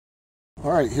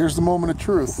Alright, here's the moment of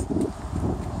truth.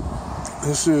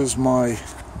 This is my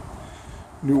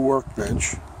new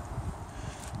workbench.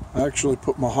 I actually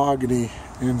put mahogany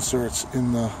inserts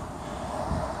in the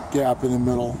gap in the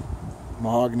middle,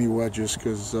 mahogany wedges,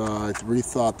 because I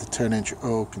rethought the 10-inch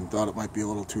oak and thought it might be a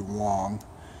little too long.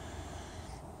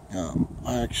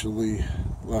 I actually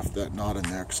left that knot in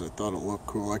there because I thought it looked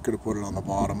cool. I could have put it on the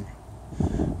bottom.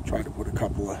 Tried to put a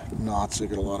couple of knots. They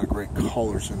got a lot of great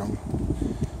colors in them.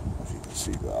 If you can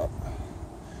see that.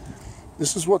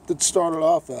 This is what it started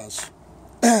off as.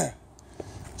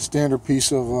 Standard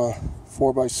piece of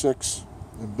 4x6.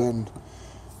 They've been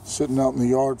sitting out in the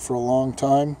yard for a long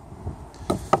time.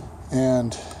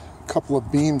 And a couple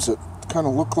of beams that kind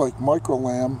of look like micro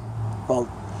lamb, about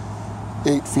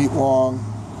 8 feet long.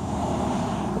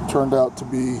 It turned out to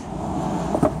be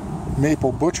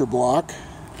maple butcher block.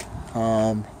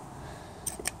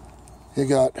 It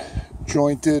got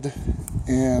jointed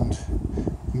and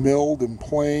milled and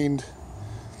planed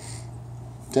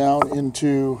down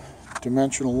into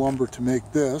dimensional lumber to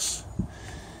make this,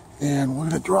 and we're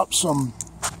gonna drop some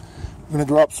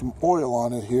oil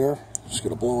on it here. Just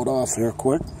gonna blow it off here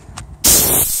quick.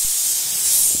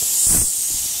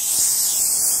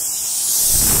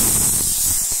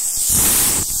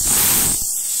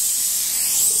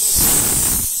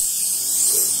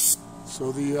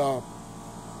 So the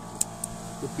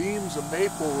beams of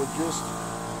maple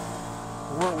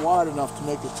weren't wide enough to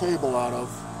make a table out of.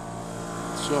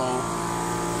 So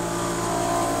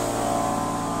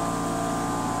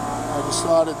I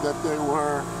decided that they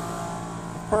were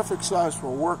the perfect size for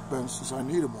a workbench since I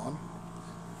needed one.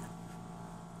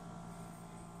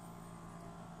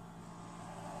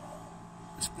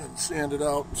 It's been sanded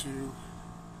out to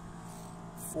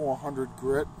 400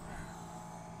 grit.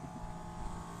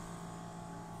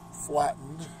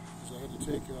 Flattened, because I had to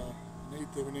take an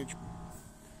 1/8 of an inch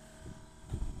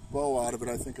bow out of it.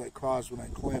 I think I caused when I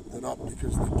clamped it up,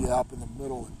 because the gap in the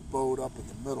middle, it bowed up in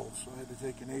the middle, so I had to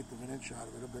take an 1/8 of an inch out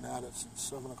of it. I've been at it since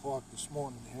 7 o'clock this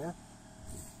morning here.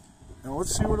 And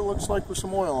let's see what it looks like with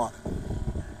some oil on it.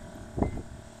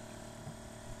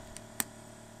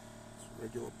 It's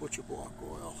regular butcher block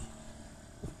oil.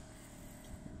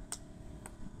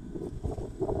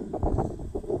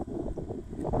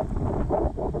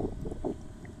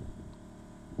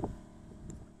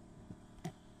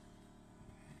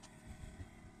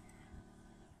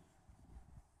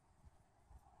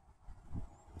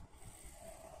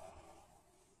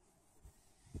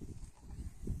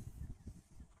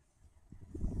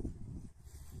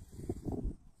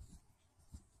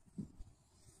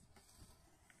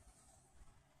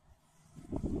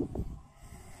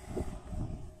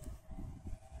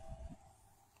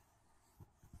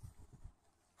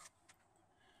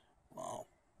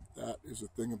 That is a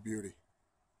thing of beauty.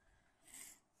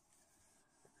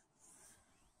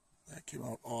 That came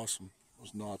out awesome.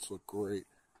 Those knots look great.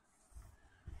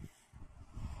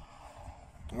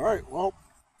 Alright, well,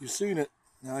 you've seen it.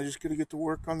 Now I just got to get to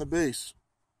work on the base.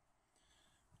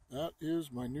 That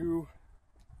is my new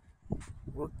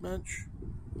workbench.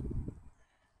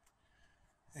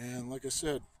 And like I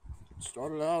said, it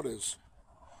started out as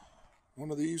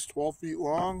one of these 12 feet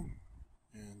long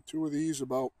and 2 of these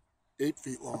about 8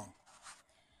 feet long.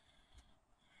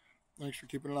 Thanks for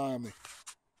keeping an eye on me.